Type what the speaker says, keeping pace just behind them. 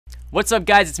What's up,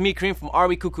 guys? It's me, Karim from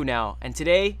AreWeFamousNow, and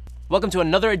today, welcome to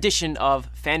another edition of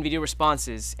Fan Video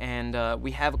Responses. And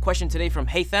we have a question today from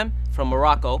Haytham from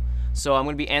Morocco, so I'm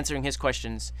going to be answering his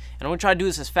questions. And I'm going to try to do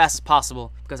this as fast as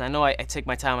possible because I know I take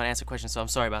my time when I answer questions, so I'm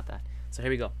sorry about that. So here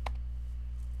we go.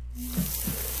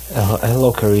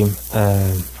 Hello, Karim.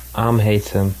 I'm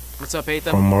Haytham. What's up,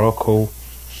 Haytham? From Morocco,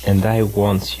 and I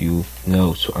want you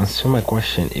to answer my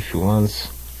question if you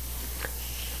want.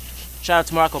 Shout out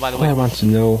to Morocco, by the way. What I want to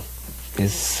know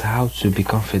is how to be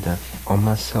confident on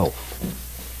myself.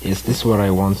 Is this what I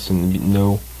want to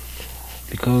know?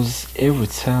 Because every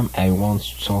time I want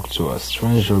to talk to a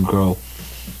stranger girl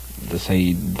that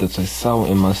I saw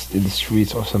in the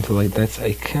street or something like that,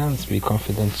 I can't be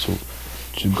confident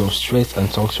to go straight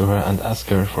and talk to her and ask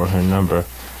her for her number.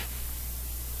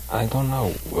 I don't know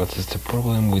what is the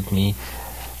problem with me.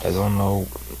 I don't know.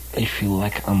 I feel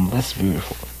like I'm less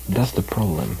beautiful. That's the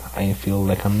problem. I feel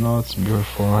like I'm not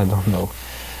beautiful. I don't know.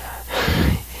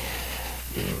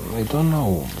 I don't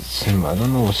know. I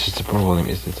don't know what is the problem.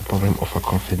 Is it the problem of our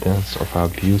confidence, of our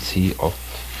beauty, of...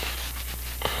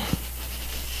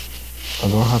 I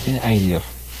don't have any idea.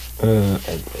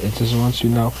 I just want you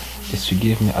now is to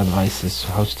give me advices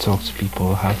how to talk to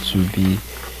people, how to be,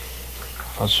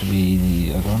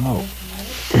 I don't know.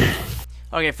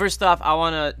 Okay, first off, I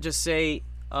want to just say,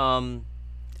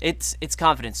 it's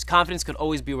confidence. Confidence could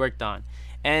always be worked on.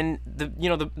 And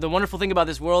the wonderful thing about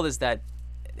this world is that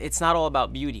it's not all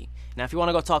about beauty. Now, if you want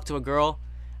to go talk to a girl,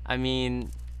 I mean,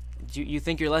 you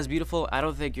think you're less beautiful? I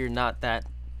don't think you're not that,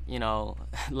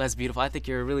 less beautiful. I think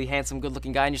you're a really handsome,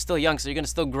 good-looking guy, and you're still young, so you're going to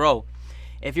still grow.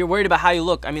 If you're worried about how you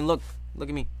look, I mean, look at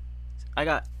me.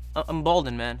 I'm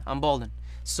balding, man. I'm balding.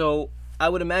 So I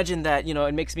would imagine that,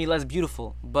 it makes me less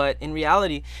beautiful. But in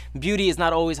reality, beauty is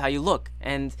not always how you look.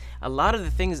 And a lot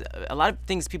of things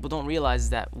people don't realize is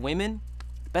that women,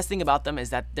 the best thing about them is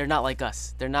that they're not like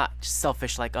us. They're not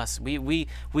selfish like us. We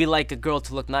like a girl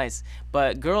to look nice.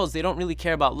 But girls, they don't really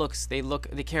care about looks. They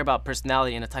care about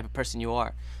personality and the type of person you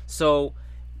are. So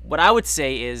what I would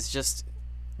say is just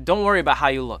don't worry about how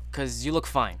you look, because you look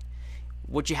fine.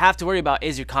 What you have to worry about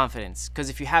is your confidence, because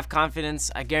if you have confidence,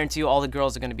 I guarantee you all the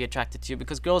girls are going to be attracted to you,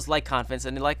 because girls like confidence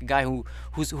and they like a guy who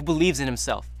believes in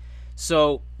himself.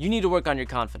 So you need to work on your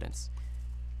confidence.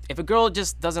 If a girl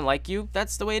just doesn't like you,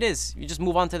 that's the way it is. You just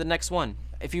move on to the next one.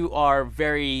 If you are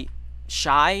very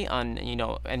shy and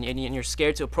you're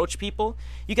scared to approach people,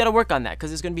 you got to work on that, because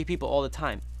there's going to be people all the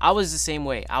time. I was the same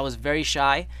way. I was very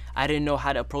shy. I didn't know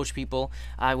how to approach people.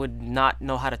 I would not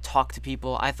know how to talk to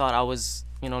people. I thought I was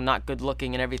not good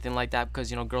looking and everything like that,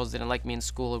 because girls didn't like me in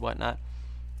school or whatnot.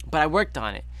 But I worked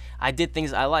on it. I did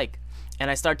things I like, and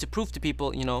I started to prove to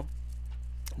people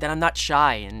that I'm not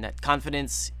shy, and that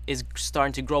confidence is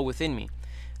starting to grow within me.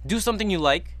 Do something you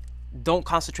like. Don't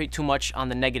concentrate too much on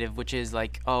the negative, which is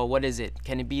like, oh, what is it?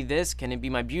 Can it be this? Can it be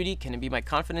my beauty? Can it be my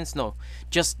confidence? No,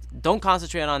 just don't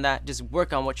concentrate on that. Just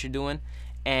work on what you're doing,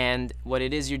 and what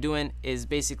it is you're doing is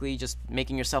basically just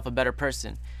making yourself a better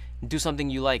person. Do something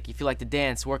you like. If you like to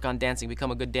dance, work on dancing, become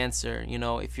a good dancer.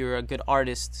 If you're a good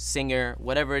artist, singer,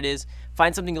 whatever it is,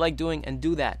 find something you like doing and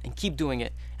do that, and keep doing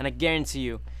it, and I guarantee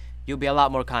you'll be a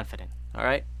lot more confident. All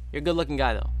right? You're a good looking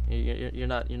guy though. You're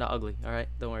not ugly. All right?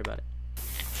 Don't worry about it.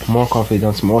 More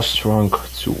confident, more strong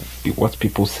to be what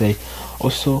people say.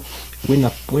 Also, when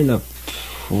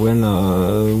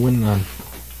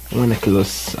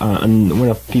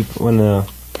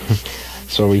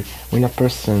a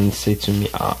person say to me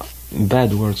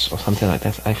bad words or something like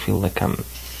that, I feel like I'm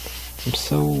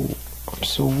so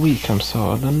weak. I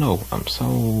don't know. I'm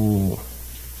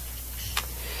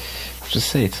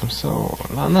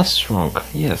not strong.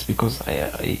 Yes, because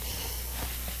I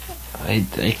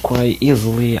cry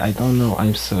easily. I don't know.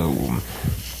 I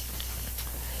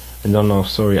don't know.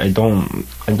 Sorry, I don't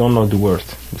know the word.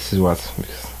 This is what.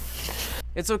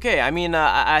 It's okay. I mean,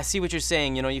 I see what you're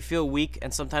saying. You feel weak,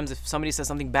 and sometimes if somebody says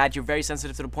something bad, you're very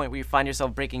sensitive to the point where you find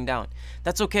yourself breaking down.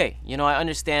 That's okay. I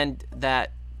understand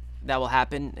that will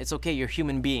happen. It's okay. You're a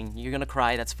human being. You're gonna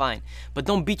cry. That's fine. But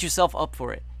don't beat yourself up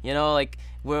for it. Like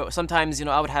where sometimes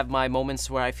I would have my moments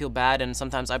where I feel bad, and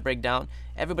sometimes I break down.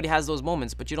 Everybody has those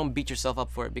moments, but you don't beat yourself up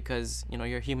for it, because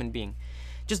you're a human being.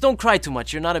 Just don't cry too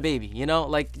much. You're not a baby.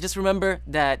 Like, just remember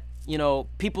that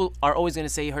people are always going to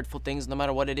say hurtful things no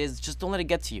matter what it is. Just don't let it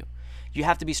get to you. You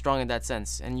have to be strong in that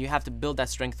sense, and you have to build that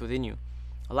strength within you.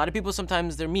 A lot of people,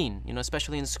 sometimes they're mean,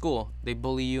 especially in school. They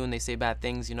bully you and they say bad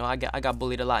things. I got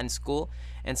bullied a lot in school,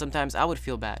 and sometimes I would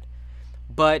feel bad.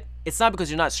 But it's not because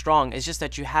you're not strong. It's just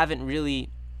that you haven't really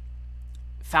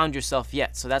found yourself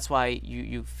yet. So that's why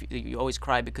you always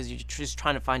cry, because you're just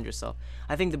trying to find yourself.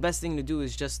 I think the best thing to do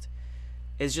is just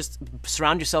is just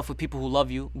surround yourself with people who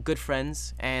love you, good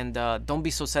friends, and don't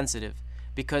be so sensitive.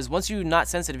 Because once you're not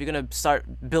sensitive, you're gonna start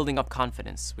building up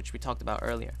confidence, which we talked about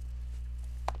earlier.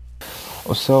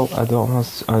 Also, I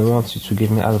want you to give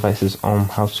me advices on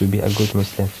how to be a good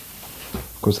Muslim,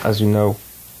 because as you know,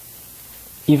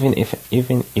 even if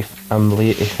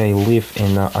I live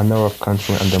in an Arab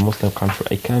country and a Muslim country,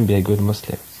 I can be a good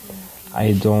Muslim.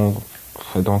 I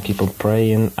don't keep on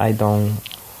praying. I don't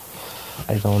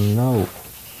know.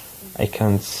 I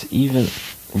can't even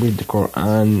read the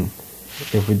Quran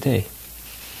every day.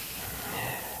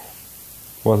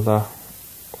 Wallah,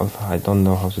 I don't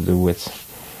know how to do it.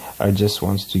 I just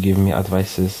want to give me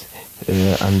advices,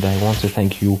 and I want to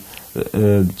thank you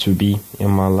to be in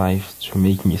my life, to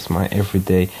make me smile every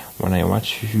day when I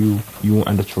watch you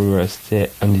and the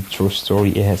true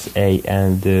story ASA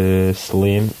and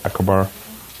Slim Akbar,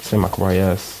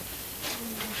 yes.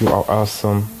 You are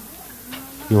awesome.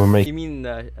 You mean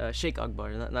Sheikh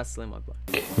Akbar, not Slim Akbar.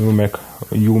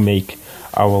 You make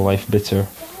our life better.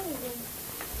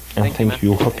 And thank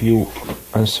you. Hope you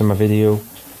answer my video,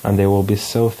 and I will be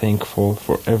so thankful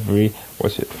for every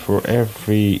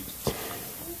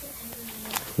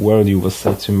word you will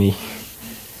say to me.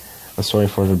 I'm sorry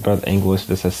for the bad English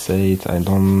that I said.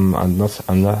 I'm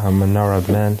an Arab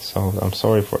man, so I'm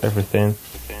sorry for everything.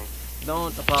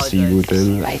 Don't apologize. See you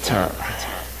later.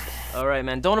 Alright,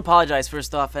 man, don't apologize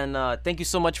first off, and thank you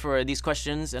so much for these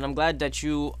questions, and I'm glad that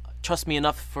you trust me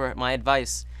enough for my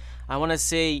advice. I want to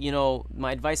say,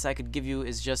 my advice I could give you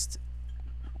is just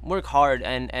work hard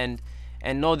and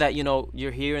know that,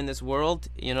 you're here in this world,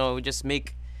 just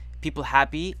make people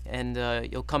happy, and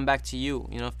you'll come back to you.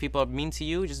 If people are mean to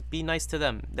you, just be nice to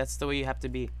them. That's the way you have to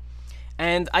be.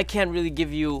 And I can't really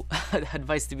give you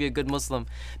advice to be a good Muslim,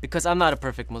 because I'm not a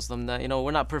perfect Muslim.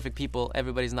 We're not perfect people.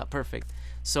 Everybody's not perfect.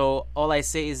 So all I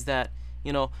say is that,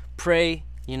 pray,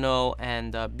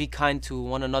 and be kind to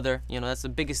one another. That's the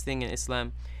biggest thing in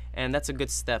Islam. And that's a good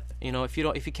step. If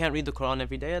you can't read the Quran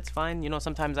every day, that's fine.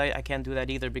 Sometimes I can't do that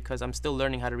either, because I'm still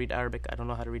learning how to read Arabic. I don't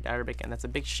know how to read Arabic, and that's a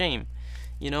big shame.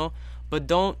 But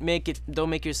don't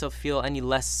make yourself feel any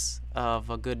less of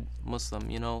a good Muslim.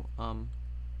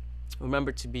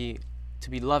 Remember to be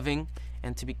loving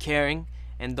and to be caring,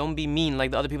 and don't be mean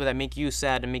like the other people that make you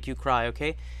sad and make you cry.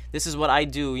 Okay, this is what I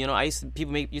do.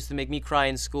 People used to make me cry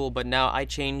in school, but now I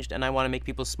changed and I want to make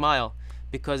people smile,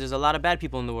 because there's a lot of bad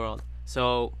people in the world.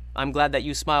 So I'm glad that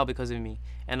you smile because of me,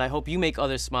 and I hope you make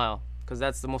others smile, because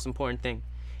that's the most important thing.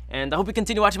 And I hope you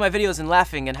continue watching my videos and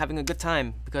laughing and having a good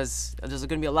time, because there's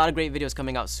going to be a lot of great videos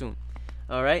coming out soon.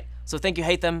 Alright, so thank you,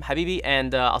 Haytham, Habibi,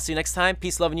 and I'll see you next time.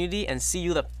 Peace, love, and unity, and see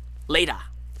you later.